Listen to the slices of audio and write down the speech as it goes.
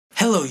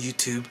Hello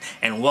YouTube,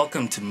 and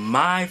welcome to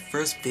my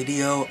first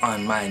video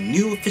on my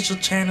new official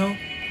channel,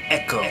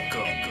 Echo.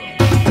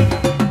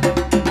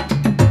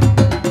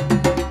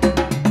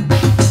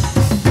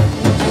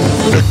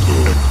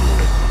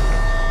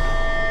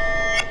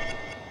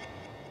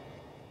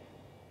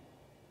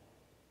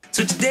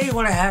 So today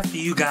what I have for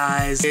you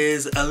guys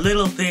is a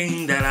little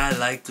thing that I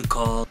like to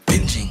call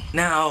binging.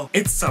 Now,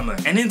 it's summer,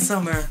 and in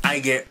summer, I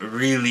get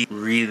really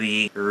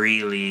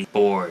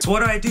bored. So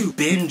what do?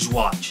 Binge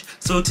watch.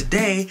 So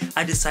today,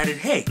 I decided,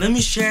 hey, let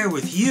me share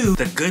with you,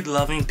 the good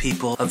loving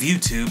people of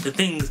YouTube, the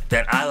things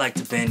that I like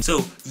to binge.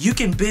 So you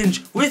can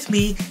binge with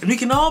me, and we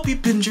can all be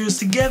bingers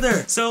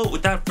together. So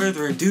without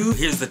further ado,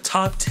 here's the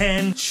top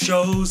 10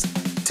 shows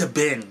to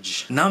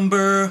binge.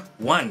 Number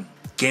 1.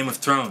 Game of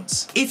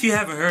Thrones. If you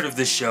haven't heard of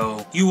this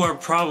show, you are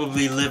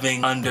probably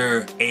living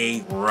under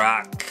a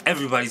rock.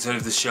 Everybody's heard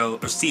of the show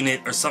or seen it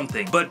or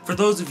something. But for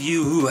those of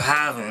you who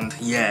haven't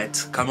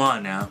yet, come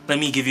on now, let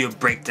me give you a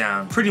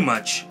breakdown. Pretty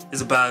much is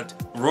about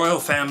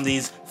royal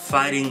families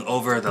fighting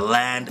over the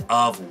land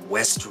of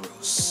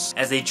Westeros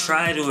as they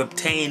try to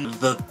obtain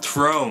the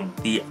throne,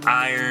 the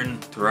Iron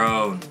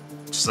Throne.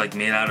 Just like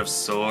made out of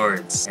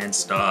swords and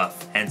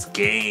stuff, hence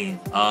Game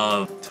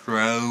of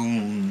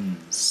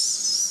Thrones.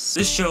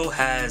 This show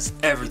has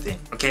everything,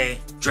 okay?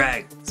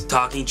 Dragons,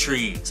 talking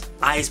trees,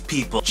 ice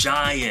people,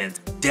 giants,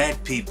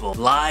 dead people,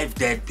 live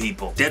dead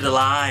people, dead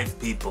alive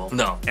people.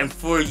 No. And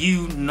for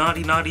you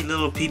naughty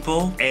little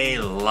people, a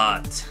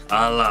lot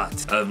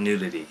of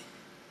nudity.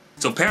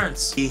 So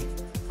parents, be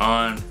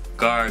on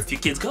guard. If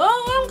your kids go,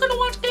 oh, I'm gonna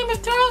watch Game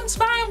of Thrones,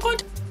 fine, I'm going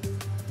to...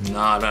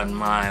 Not on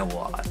my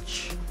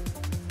watch.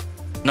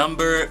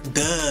 Number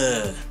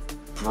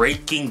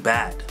Breaking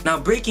Bad. Now,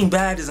 Breaking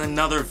Bad is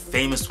another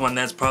famous one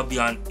that's probably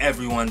on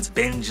everyone's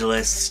binge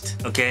list,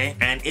 okay?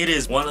 And it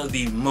is one of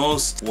the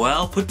most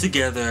well put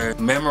together,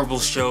 memorable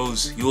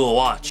shows you will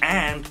watch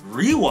and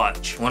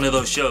rewatch. One of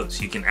those shows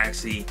you can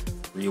actually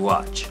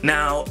rewatch.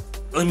 Now,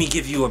 let me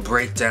give you a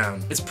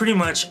breakdown. It's pretty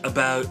much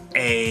about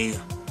a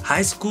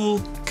high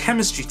school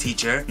chemistry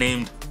teacher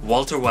named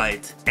Walter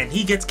White, and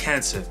he gets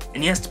cancer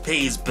and he has to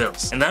pay his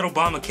bills, and that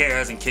Obamacare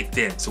hasn't kicked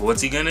in. So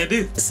what's he gonna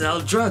do? Sell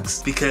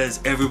drugs, because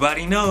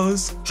everybody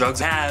knows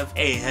drugs have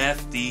a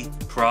hefty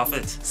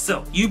profit.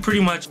 So you pretty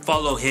much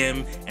follow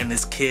him and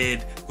this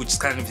kid, which is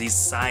kind of his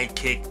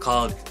sidekick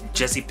called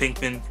Jesse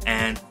Pinkman,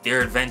 and their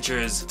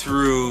adventures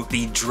through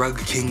the drug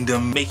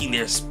kingdom, making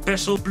their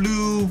special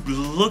blue,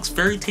 looks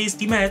very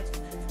tasty meth.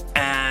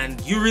 And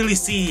you really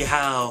see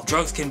how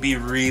drugs can be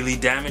really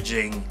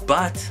damaging,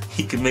 but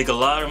he can make a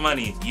lot of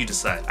money. You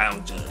decide. I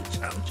don't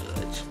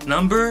judge.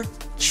 Number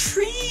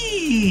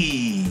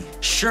 3.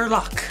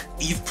 Sherlock.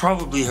 You've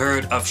probably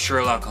heard of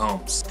Sherlock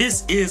Holmes.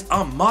 This is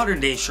a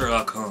modern day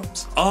Sherlock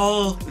Holmes.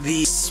 All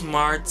the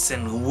smarts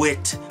and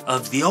wit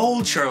of the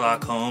old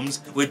Sherlock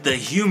Holmes with the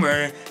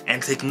humor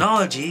and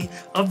technology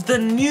of the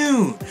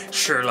new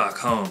Sherlock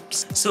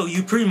Holmes. So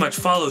you pretty much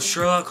follow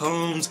Sherlock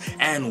Holmes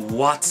and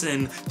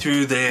Watson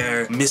through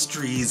their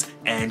mysteries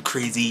and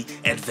crazy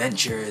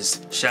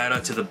adventures. Shout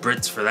out to the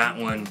Brits for that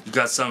one. You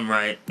got something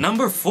right.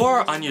 Number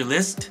 4 on your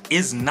list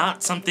is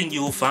not something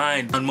you will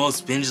find on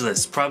most binge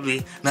lists.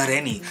 Probably not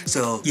any.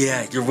 So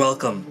yeah, you're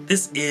welcome.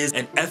 This is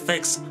an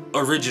FX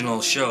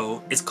original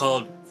show. It's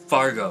called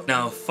Fargo.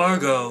 Now,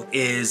 Fargo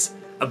is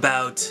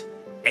about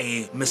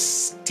a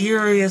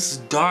mysterious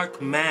dark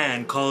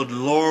man called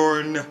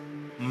Lorne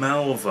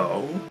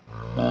Malvo.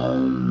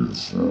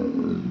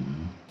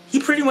 He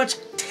pretty much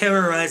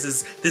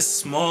terrorizes this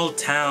small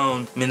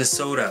town,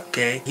 Minnesota,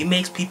 okay? He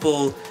makes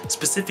people,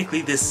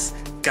 specifically this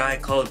guy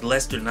called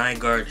Lester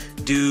Nygaard,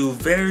 do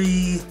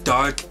very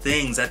dark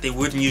things that they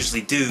wouldn't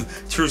usually do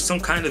through some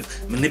kind of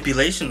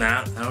manipulation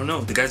that, I don't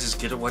know, the guy just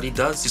good at what he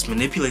does, just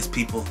manipulates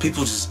people.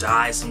 People just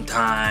die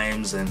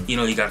sometimes, and you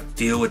know, you gotta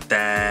deal with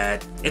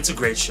that. It's a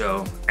great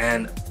show,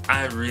 and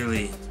I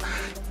really,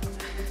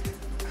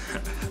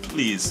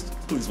 please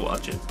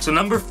watch it. So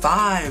number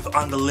 5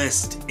 on the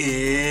list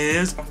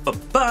is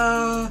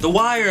The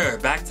Wire.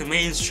 Back to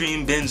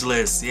mainstream binge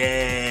list.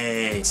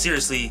 Yay.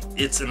 Seriously,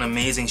 it's an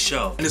amazing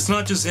show. And it's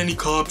not just any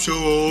cop show,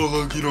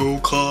 oh, you know,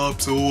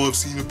 cops, oh, I've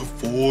seen it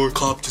before.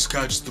 Cop just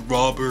catches the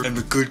robber and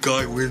the good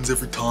guy wins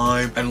every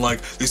time. And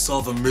like, they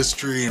solve a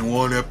mystery in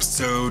one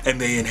episode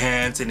and they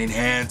enhance and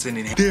enhance and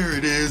enhance. There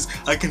it is.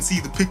 I can see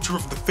the picture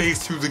of the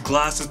face through the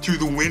glasses, through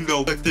the window,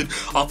 reflected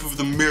off of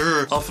the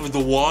mirror, off of the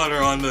water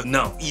on the...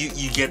 No,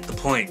 you get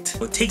the point.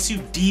 It takes you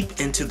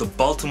deep into the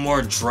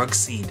Baltimore drug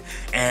scene,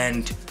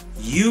 and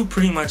you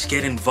pretty much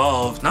get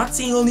involved, not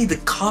seeing only the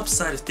cop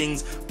side of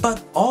things,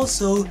 but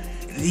also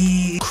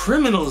the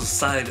criminal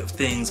side of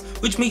things,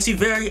 which makes you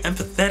very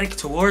empathetic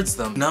towards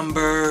them.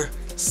 Number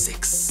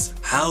 6.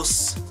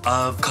 House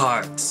of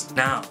Cards.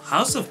 Now,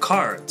 House of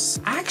Cards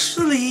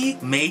actually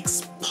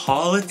makes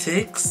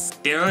politics,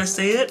 dare I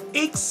say it,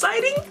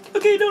 exciting?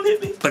 Okay, don't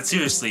hit me. But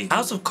seriously,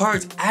 House of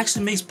Cards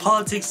actually makes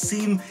politics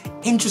seem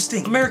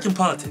interesting. American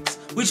politics,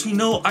 which we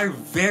know are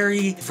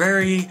very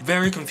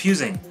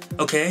confusing,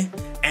 okay?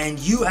 And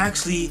you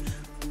actually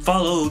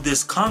follow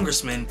this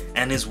congressman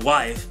and his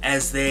wife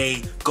as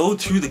they go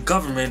through the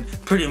government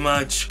pretty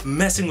much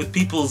messing with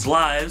people's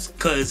lives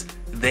because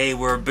they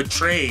were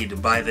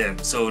betrayed by them.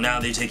 So now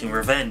they're taking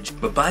revenge.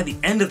 But by the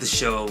end of the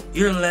show,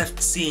 you're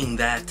left seeing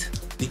that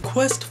the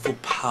quest for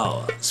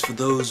power is for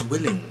those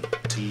willing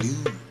to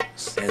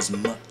lose as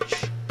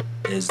much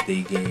as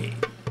they gain.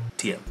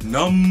 TM.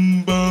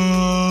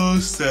 Number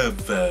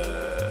 7.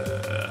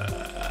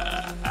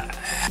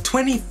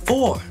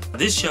 24.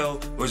 This show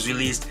was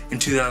released in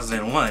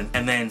 2001,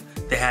 and then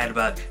they had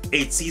about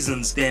 8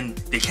 seasons. Then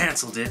they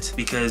canceled it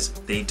because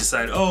they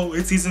decided, oh,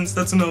 8 seasons,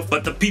 that's enough.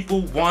 But the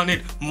people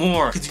wanted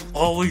more, because you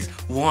always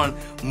want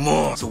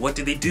more. So what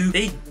did they do?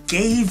 They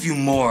gave you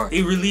more.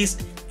 They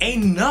released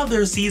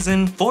another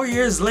season 4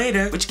 years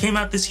later, which came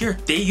out this year.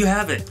 There you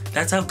have it.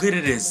 That's how good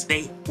it is.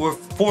 They were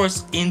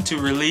forced into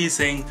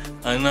releasing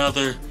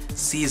another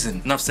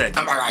season. Enough said.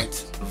 Am I right?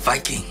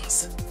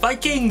 Vikings.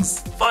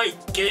 Vikings.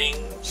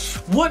 Vikings.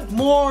 What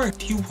more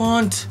do you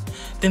want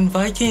than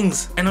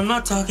Vikings? And I'm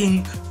not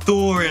talking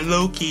Thor and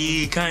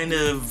Loki kind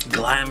of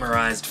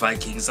glamorized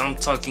Vikings. I'm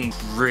talking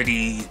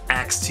gritty,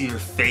 axe to your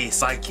face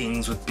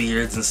Vikings with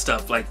beards and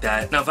stuff like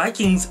that. Now,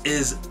 Vikings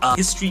is a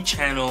History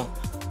Channel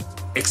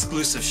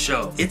exclusive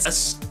show. It's a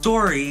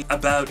story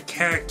about a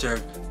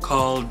character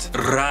called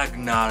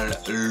Ragnar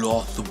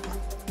Lothbrok.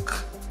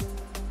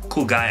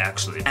 Cool guy,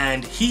 actually.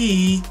 And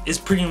he is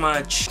pretty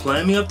much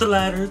climbing up the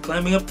ladder,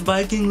 climbing up the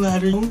Viking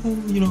ladder,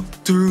 you know,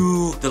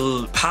 through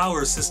the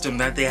power system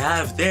that they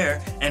have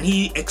there. And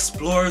he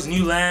explores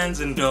new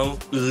lands and, you know,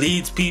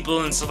 leads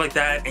people and stuff like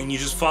that. And you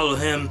just follow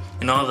him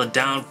and all the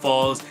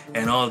downfalls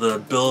and all the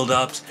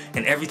build-ups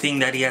and everything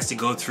that he has to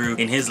go through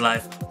in his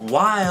life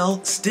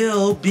while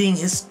still being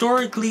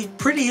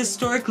pretty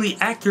historically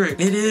accurate.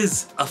 It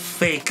is a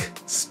fake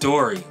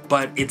story,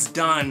 but it's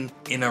done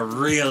in a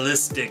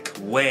realistic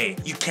way.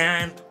 You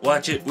can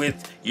watch it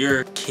with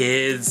your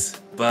kids,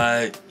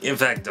 but in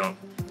fact don't.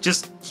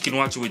 Just, you can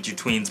watch it with your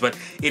tweens, but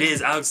it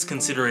is, I would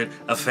consider it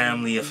a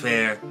family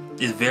affair.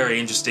 It's very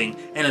interesting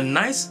and a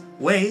nice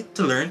way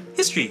to learn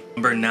history.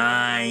 Number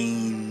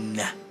 9,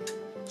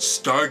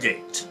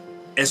 Stargate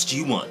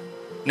SG-1.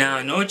 Now,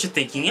 I know what you're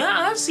thinking.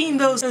 Yeah, I've seen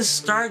those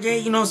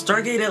Stargate, you know,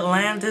 Stargate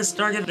Atlantis,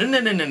 Stargate...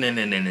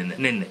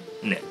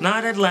 No.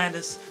 Not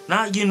Atlantis,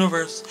 not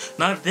universe,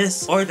 not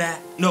this or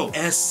that. No,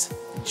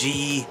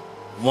 SG-1.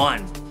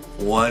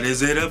 What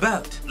is it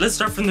about? Let's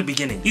start from the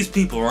beginning. These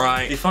people,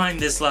 right? They find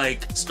this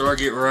like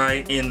Stargate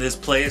right in this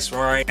place,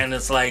 right? And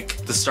it's like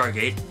the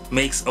Stargate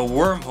makes a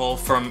wormhole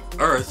from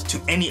Earth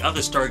to any other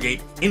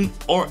Stargate in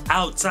or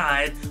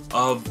outside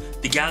of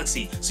the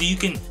galaxy. So you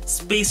can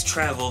space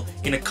travel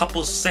in a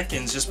couple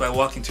seconds just by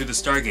walking through the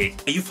Stargate.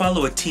 You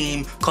follow a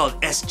team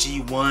called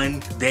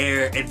SG-1,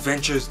 their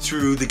adventures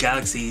through the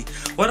galaxy.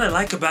 What I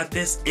like about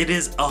this, it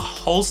is a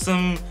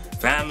wholesome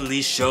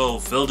family show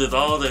filled with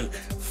all the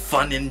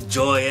fun and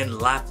joy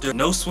and laughter.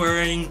 No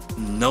swearing,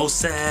 no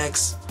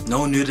sex,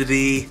 no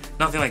nudity,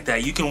 nothing like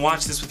that. You can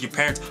watch this with your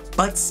parents,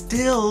 but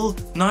still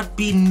not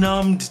be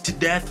numbed to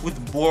death with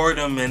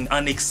boredom and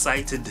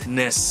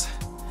unexcitedness.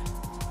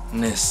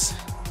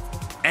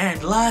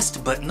 And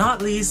last but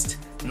not least,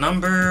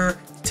 number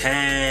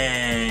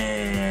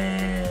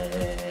 10.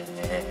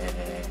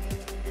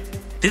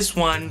 This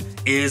one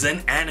is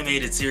an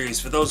animated series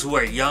for those who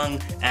are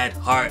young at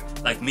heart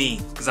like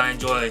me, because I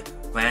enjoy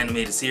my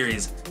animated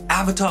series.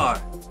 Avatar,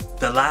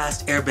 The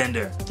Last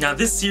Airbender. Now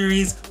this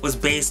series was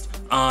based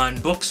on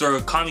books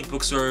or comic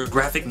books or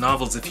graphic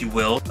novels, if you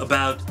will,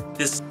 about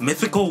this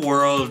mythical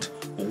world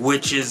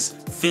which is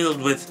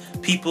filled with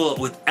people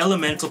with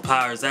elemental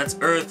powers. That's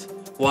earth,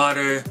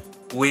 water,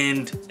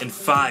 wind, and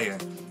fire.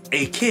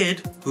 A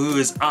kid who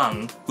is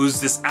Aang,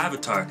 who's this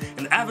avatar,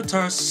 and the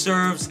avatar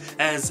serves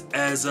as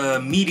a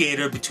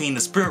mediator between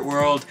the spirit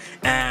world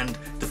and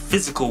the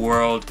physical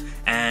world,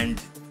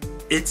 and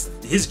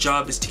his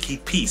job is to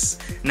keep peace.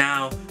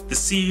 Now, the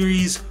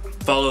series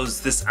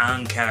follows this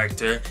Aang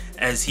character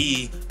as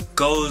he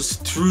goes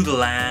through the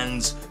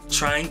lands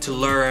trying to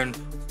learn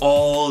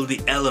all the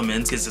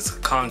elements, because it's a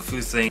kung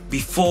fu thing,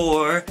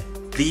 before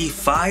the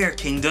Fire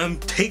Kingdom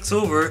takes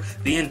over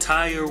the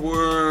entire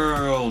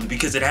world,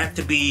 because it had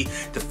to be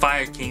the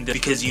Fire Kingdom,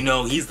 because you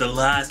know he's the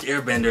last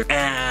airbender,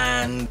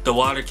 and the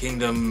Water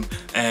Kingdom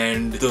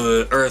and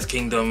the Earth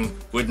Kingdom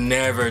would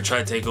never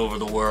try to take over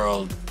the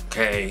world,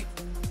 okay?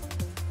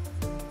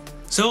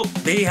 So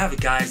there you have it,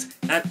 guys.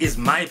 That is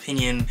my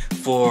opinion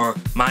for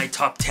my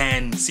top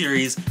 10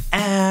 series,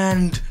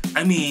 and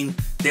I mean,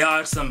 there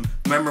are some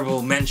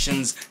memorable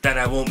mentions that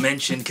I won't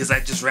mention because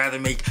I'd just rather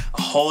make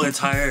a whole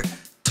entire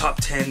top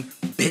 10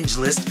 binge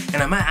list,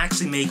 and I might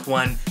actually make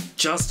one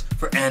just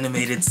for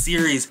animated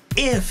series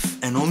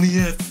if, and only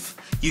if,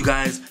 you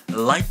guys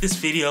like this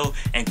video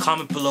and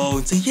comment below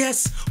and say,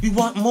 yes, we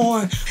want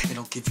more, and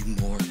I'll give you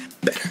more,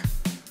 better,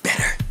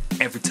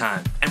 every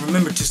time. And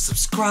remember to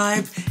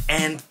subscribe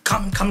and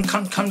comment,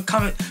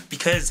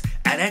 because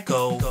at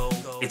Echo,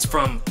 it's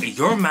from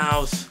your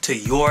mouth to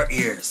your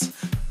ears.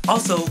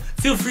 Also,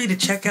 feel free to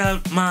check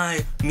out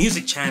my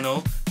music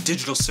channel,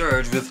 Digital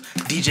Surge with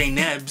DJ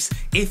Nebs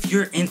if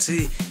you're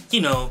into,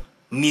 you know,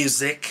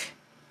 music.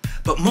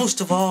 But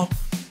most of all,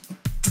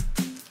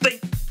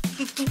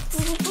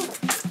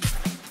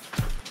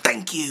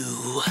 thank you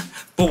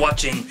for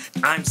watching.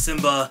 I'm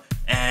Simba,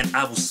 and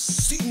I will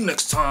see you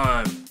next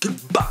time.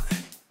 Goodbye.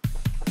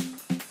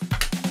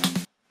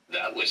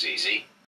 That was easy.